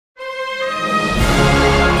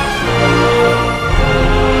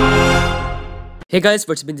Hey guys,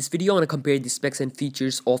 what's up? In this video, I want to compare the specs and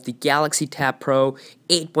features of the Galaxy Tab Pro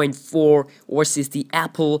 8.4 versus the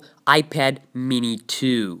Apple iPad Mini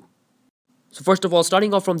 2. So first of all,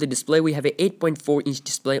 starting off from the display, we have a 8.4-inch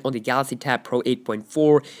display on the Galaxy Tab Pro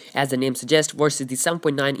 8.4, as the name suggests, versus the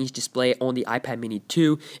 7.9-inch display on the iPad Mini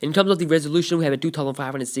 2. In terms of the resolution, we have a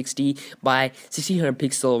 2560 by 1600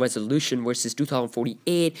 pixel resolution versus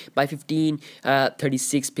 2048 by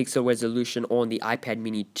 1536 pixel resolution on the iPad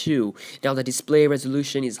Mini 2. Now the display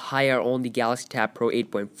resolution is higher on the Galaxy Tab Pro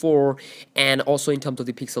 8.4, and also in terms of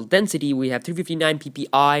the pixel density, we have 359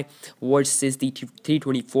 ppi versus the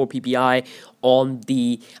 324 ppi on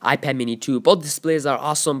the iPad Mini 2. Both displays are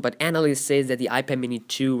awesome, but analysts say that the iPad Mini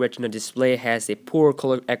 2 Retina display has a poor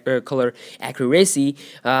color accuracy,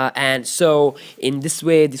 and so in this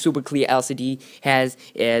way, the super clear LCD has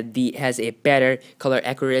a better color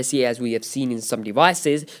accuracy, as we have seen in some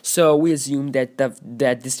devices. So we assume that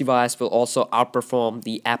this device will also outperform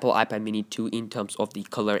the Apple iPad Mini 2 in terms of the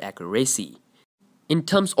color accuracy. In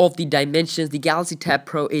terms of the dimensions, the Galaxy Tab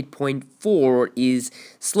Pro 8.4 is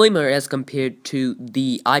slimmer as compared to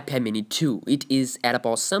the iPad Mini 2. It is at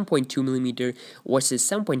about 7.2mm versus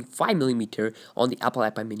 7.5mm on the Apple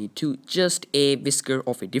iPad Mini 2, just a whisker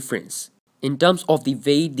of a difference. In terms of the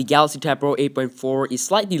weight, the Galaxy Tab Pro 8.4 is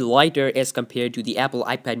slightly lighter as compared to the Apple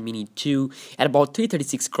iPad Mini 2 at about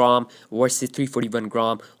 336 gram versus 341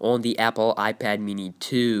 gram on the Apple iPad Mini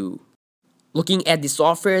 2. Looking at the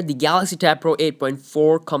software, the Galaxy Tab Pro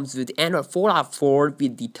 8.4 comes with Android 4.4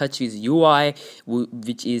 with the TouchWiz UI,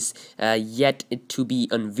 which is yet to be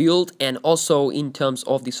unveiled. And also in terms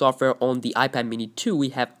of the software on the iPad Mini 2, we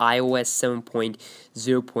have iOS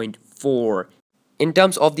 7.0.4. In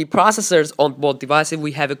terms of the processors on both devices,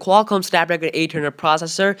 we have a Qualcomm Snapdragon 800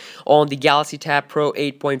 processor on the Galaxy Tab Pro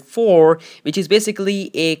 8.4, which is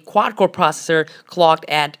basically a quad-core processor clocked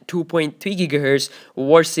at 2.3 GHz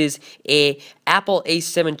versus a Apple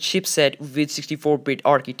A7 chipset with 64-bit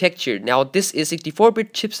architecture. Now, this is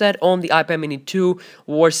 64-bit chipset on the iPad Mini 2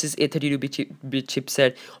 versus a 32-bit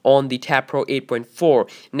chipset on the Tab Pro 8.4.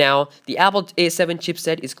 Now, the Apple A7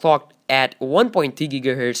 chipset is clocked at 1.3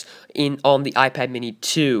 GHz on the iPad Mini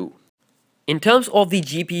 2. In terms of the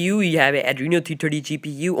GPU, we have an Adreno 330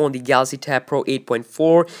 GPU on the Galaxy Tab Pro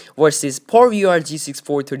 8.4 versus PowerVR G6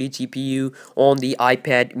 430 GPU on the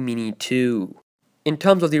iPad Mini 2. In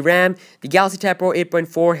terms of the RAM, the Galaxy Tab Pro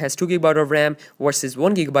 8.4 has 2GB of RAM versus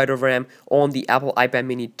 1GB of RAM on the Apple iPad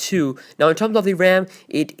Mini 2. Now, in terms of the RAM,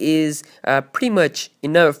 it is pretty much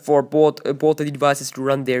enough for both of the devices to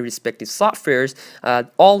run their respective softwares.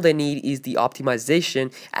 All they need is the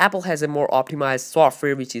optimization. Apple has a more optimized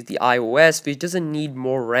software, which is the iOS, which doesn't need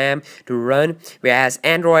more RAM to run, whereas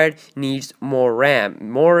Android needs more RAM.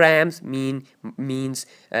 More RAMs means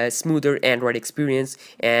smoother Android experience,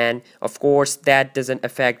 and of course that doesn't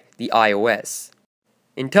affect the iOS.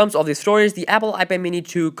 In terms of the storage, the Apple iPad Mini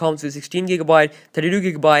 2 comes with 16GB,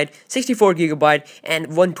 32GB, 64GB, and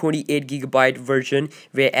 128GB version,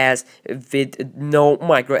 whereas with no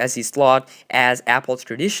micro SD slot as Apple's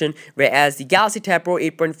tradition, whereas the Galaxy Tab Pro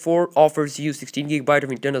 8.4 offers you 16GB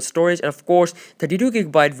of internal storage, and of course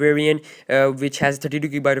 32GB variant, which has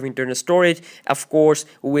 32GB of internal storage, of course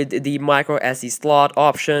with the micro SD slot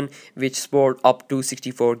option, which support up to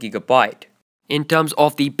 64GB. In terms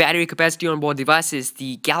of the battery capacity on both devices,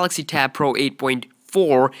 the Galaxy Tab Pro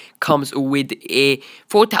 8.4 comes with a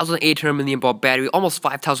 4,800 mAh battery, almost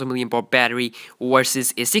 5,000 mAh battery,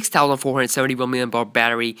 versus a 6,471 mAh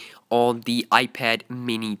battery on the iPad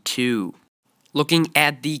Mini 2. Looking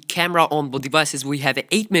at the camera on both devices, we have an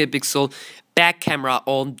 8-megapixel back camera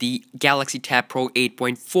on the Galaxy Tab Pro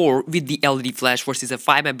 8.4 with the LED flash versus a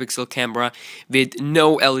 5-megapixel camera with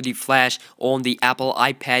no LED flash on the Apple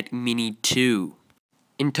iPad Mini 2.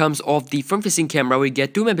 In terms of the front-facing camera, we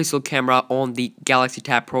get 2-megapixel camera on the Galaxy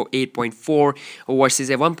Tab Pro 8.4 versus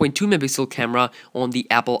a 1.2-megapixel camera on the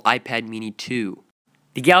Apple iPad Mini 2.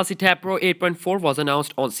 The Galaxy Tab Pro 8.4 was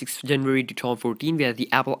announced on 6th January 2014, whereas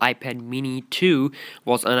the Apple iPad Mini 2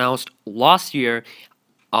 was announced last year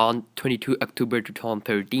on 22 October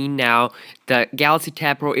 2013. Now, the Galaxy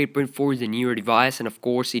Tab Pro 8.4 is a newer device, and of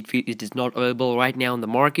course it is not available right now in the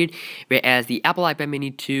market, whereas the Apple iPad Mini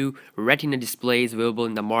 2 Retina display is available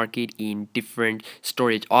in the market in different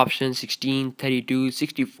storage options: 16, 32,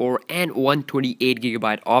 64, and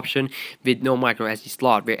 128GB option with no micro SD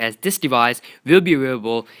slot, whereas this device will be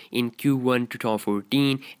available in Q1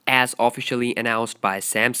 2014 as officially announced by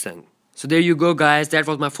Samsung. So there you go, guys. That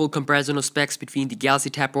was my full comparison of specs between the Galaxy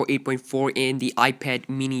Tab Pro 8.4 and the iPad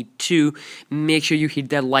Mini 2. Make sure you hit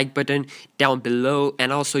that like button down below,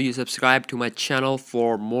 and also you subscribe to my channel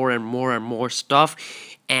for more and more stuff.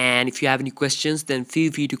 And if you have any questions, then feel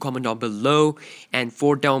free to comment down below and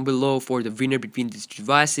vote down below for the winner between these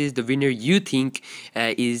devices, the winner you think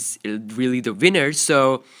is really the winner.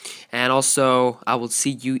 So, and also I will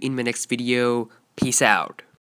see you in my next video. Peace out.